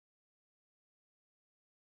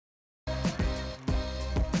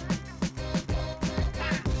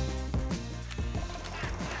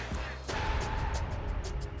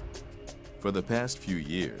For the past few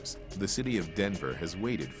years, the city of Denver has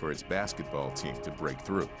waited for its basketball team to break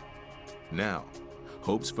through. Now,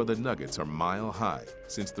 hopes for the Nuggets are mile high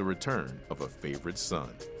since the return of a favorite son.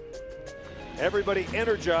 Everybody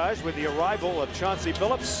energized with the arrival of Chauncey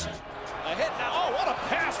Billups. A hit now. Oh, what a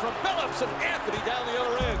pass from Billups, and Anthony down the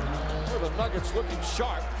other end. Where the Nuggets looking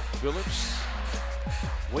sharp. Billups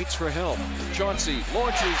waits for help. Chauncey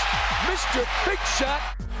launches. Mr. Big Shot.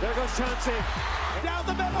 There goes Chauncey. Down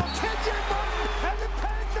the middle. Kenyon Martin and the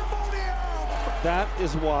pandemonium. That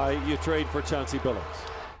is why you trade for Chauncey Billups.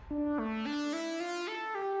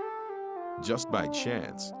 Just by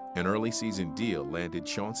chance, an early season deal landed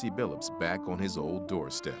Chauncey Billups back on his old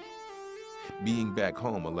doorstep. Being back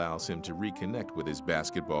home allows him to reconnect with his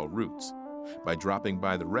basketball roots by dropping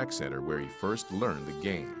by the rec center where he first learned the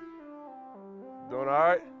game. Doing all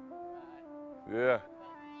right? Yeah.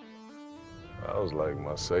 I was like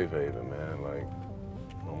my safe haven, man. Like,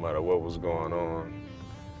 no matter what was going on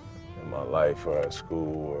in my life or at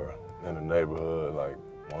school or in the neighborhood, like,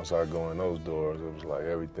 once I go in those doors, it was like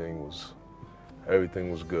everything was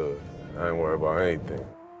good. I ain't worried about anything.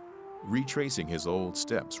 Retracing his old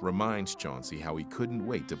steps reminds Chauncey how he couldn't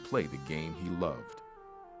wait to play the game he loved.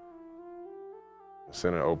 The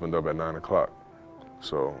center opened up at 9 o'clock,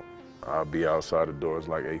 so I'll be outside the doors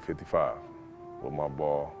like 8:55 with my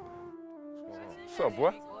ball. What's up,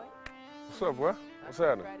 boy? What's up, boy? What's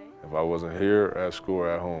happening? If I wasn't here at school or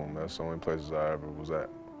at home, that's the only places I ever was at.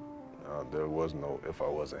 There was no if I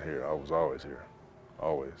wasn't here. I was always here,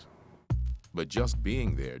 always. But just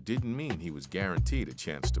being there didn't mean he was guaranteed a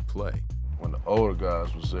chance to play. When the older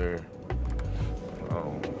guys was there,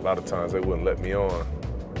 a lot of times they wouldn't let me on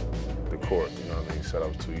the court, you know what I mean? He said I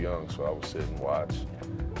was too young, so I would sit and watch,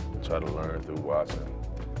 try to learn through watching.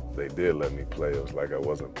 They did let me play. It was like I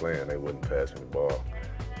wasn't playing. They wouldn't pass me the ball.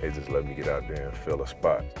 They just let me get out there and fill a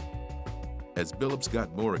spot. As Billups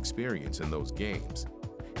got more experience in those games,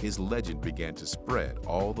 his legend began to spread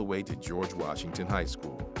all the way to George Washington High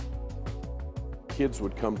School. Kids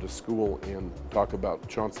would come to school and talk about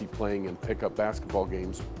Chauncey playing in pickup basketball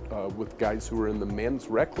games with guys who were in the men's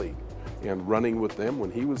rec league and running with them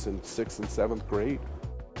when he was in 6th and 7th grade.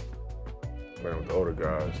 Playing with the older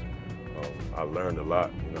guys, I learned a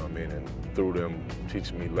lot, you know what I mean, and through them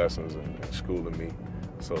teaching me lessons and schooling me,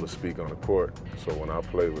 so to speak, on the court. So when I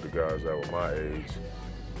played with the guys that were my age,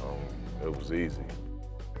 it was easy.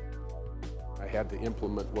 I had to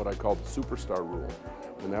implement what I call the superstar rule,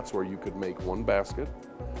 and that's where you could make one basket,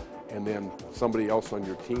 and then somebody else on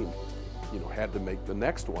your team, you know, had to make the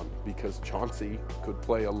next one, because Chauncey could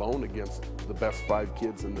play alone against the best 5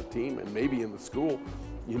 kids in the team and maybe in the school,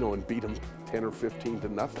 you know, and beat them 10 or 15 to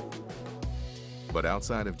nothing. But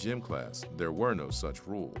outside of gym class, there were no such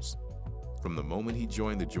rules. From the moment he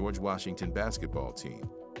joined the George Washington basketball team,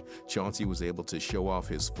 Chauncey was able to show off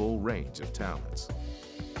his full range of talents.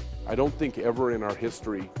 I don't think ever in our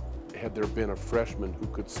history had there been a freshman who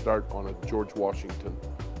could start on a George Washington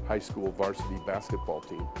High School varsity basketball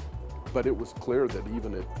team. But it was clear that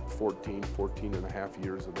even at 14 and a half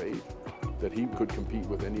years of age, that he could compete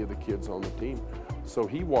with any of the kids on the team. So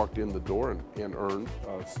he walked in the door and earned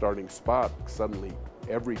a starting spot. Suddenly,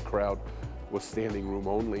 every crowd was standing room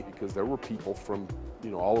only because there were people from,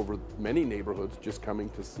 you know, all over many neighborhoods just coming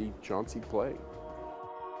to see Chauncey play.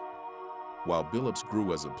 While Billups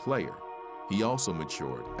grew as a player, he also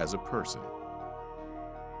matured as a person.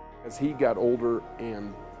 As he got older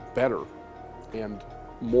and better and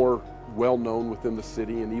more well-known within the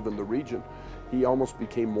city and even the region, he almost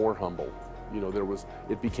became more humble. You know,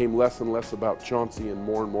 it became less and less about Chauncey and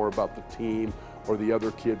more about the team or the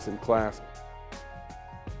other kids in class.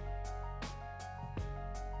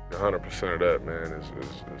 100% of that, man,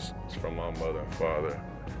 is from my mother and father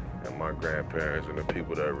and my grandparents and the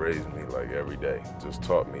people that raised me, like, every day. Just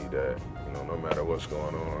taught me that, you know, no matter what's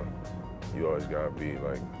going on, you always gotta be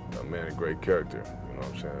like a man of great character, you know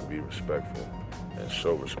what I'm saying? Be respectful and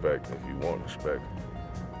show respect if you want respect.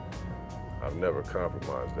 I've never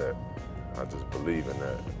compromised that. I just believe in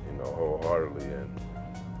that, you know, wholeheartedly, and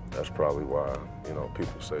that's probably why, you know,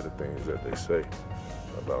 people say the things that they say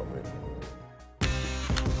about me.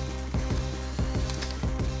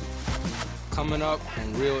 Coming up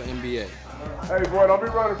on Real NBA. Hey, boy, don't be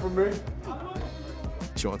running from me.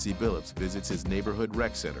 Chauncey Billups visits his neighborhood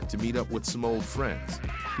rec center to meet up with some old friends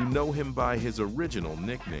who know him by his original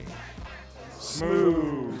nickname,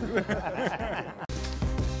 Smooth.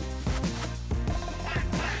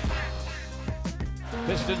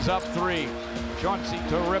 Pistons up 3. Chauncey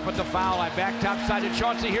to rip at the foul line. Back top side to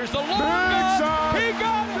Chauncey. Here's the long Big gun. shot. He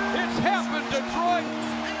got it. It's happened. Detroit,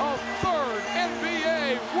 a 3rd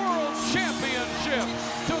NBA World Championship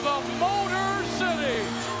to the Motor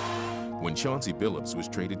When Chauncey Billups was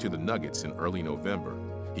traded to the Nuggets in early November,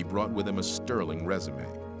 he brought with him a sterling resume,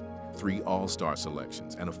 3 All-Star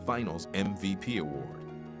selections, and a Finals MVP award.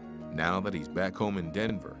 Now that he's back home in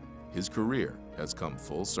Denver, his career has come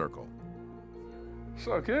full circle. What's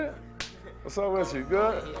up, kid? What's up with you?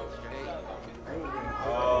 Good? What's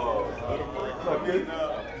up, kid?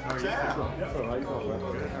 How you doing,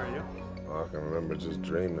 man? I can remember just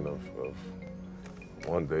dreaming of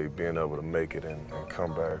one day being able to make it and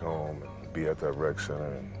come back home and be at that rec center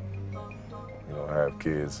and, you know, have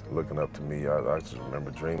kids looking up to me. I just remember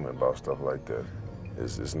dreaming about stuff like that.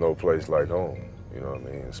 It's no place like home, you know what I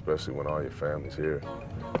mean? Especially when all your family's here.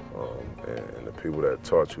 And the people that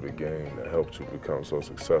taught you the game, that helped you become so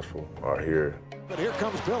successful, are here. But here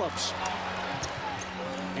comes Billups.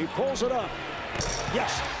 He pulls it up.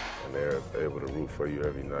 Yes. And they're able to root for you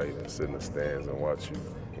every night and sit in the stands and watch you,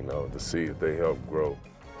 you know, to see if they help grow.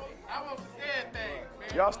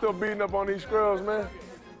 Y'all still beating up on these girls, man?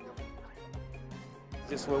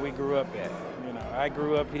 Just where we grew up at. You know, I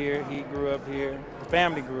grew up here, he grew up here, the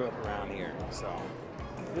family grew up around here. So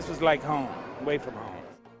this was like home, away from home.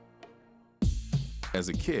 As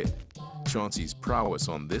a kid, Chauncey's prowess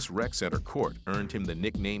on this rec center court earned him the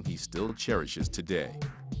nickname he still cherishes today.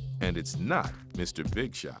 And it's not Mr.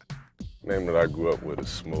 Big Shot. The name that I grew up with is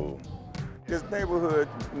Smooth. His neighborhood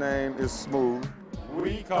name is Smooth.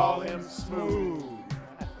 We call him Smooth.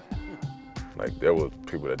 Like, there were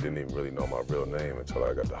people that didn't even really know my real name until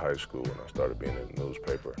I got to high school and I started being in the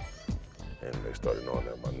newspaper. And they started knowing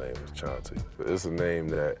that my name was Chauncey. But it's a name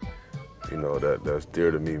that, you know, that's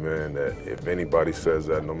dear to me, man, that if anybody says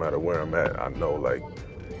that, no matter where I'm at, I know, like,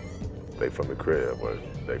 they from the crib, or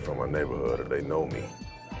they from my neighborhood, or they know me.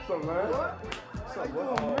 What's up, man? What's up,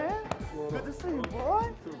 man? Good to see you,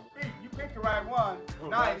 boy. You picked the right one.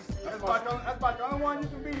 Nice. That's about the only one you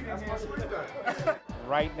can beat in here.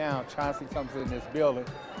 Right now, Chauncey comes in this building,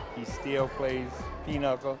 he still plays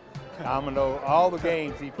pinochle, domino, all the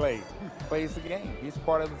games he plays. Plays the game. He's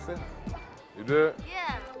part of the center. You did?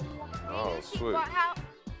 Yeah. Oh, sweet.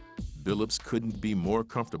 Billups couldn't be more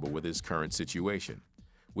comfortable with his current situation,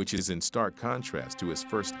 which is in stark contrast to his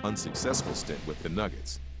first unsuccessful stint with the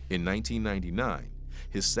Nuggets. In 1999,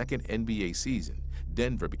 his second NBA season,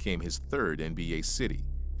 Denver became his third NBA city,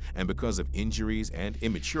 and because of injuries and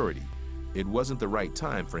immaturity, it wasn't the right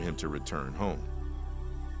time for him to return home.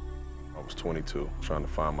 I was 22, trying to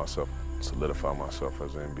find myself, solidify myself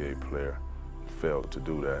as an NBA player. Failed to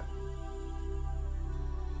do that.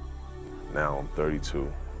 Now I'm 32,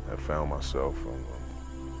 I found myself,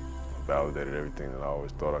 validated everything that I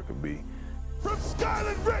always thought I could be. From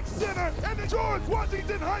Skyland Rec Center and George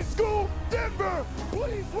Washington High School, Denver,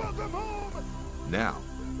 please welcome home. Now,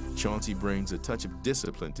 Chauncey brings a touch of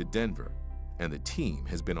discipline to Denver, and the team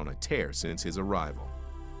has been on a tear since his arrival.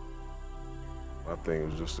 My thing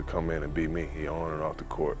was just to come in and be me, on and off the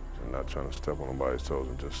court, and not trying to step on nobody's toes,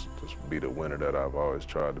 and just be the winner that I've always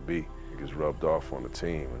tried to be. It gets rubbed off on the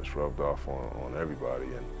team, and it's rubbed off on everybody,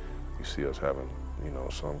 and you see us having, you know,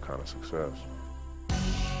 some kind of success.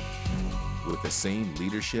 With the same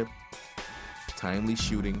leadership, timely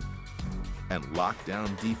shooting, and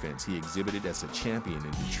lockdown defense he exhibited as a champion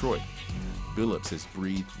in Detroit, Billups has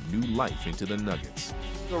breathed new life into the Nuggets.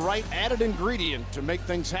 The right added ingredient to make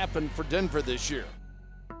things happen for Denver this year.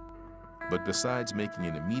 But besides making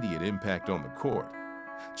an immediate impact on the court,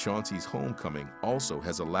 Chauncey's homecoming also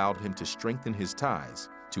has allowed him to strengthen his ties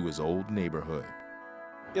to his old neighborhood.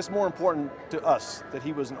 It's more important to us that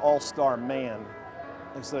he was an all-star man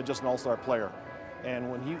instead of just an all-star player.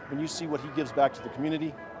 And when you see what he gives back to the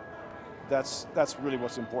community, that's really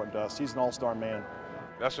what's important to us. He's an all-star man.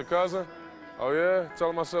 That's your cousin? Oh yeah? Tell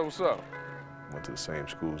him I said what's up. Went to the same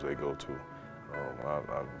schools they go to.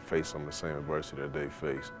 I faced some of the same adversity that they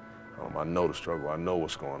face. I know the struggle, I know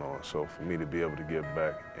what's going on. So for me to be able to give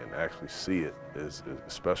back and actually see it is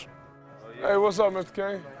special. Oh, yeah. Hey, what's up, Mr.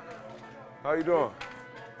 Kane? How you doing?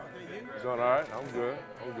 You doing all right? I'm good,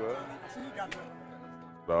 I'm good.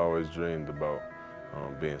 I always dreamed about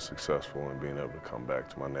being successful and being able to come back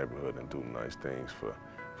to my neighborhood and do nice things for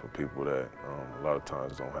people that a lot of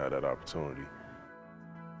times don't have that opportunity.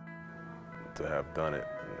 To have done it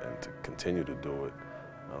and to continue to do it,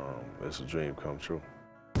 it's a dream come true.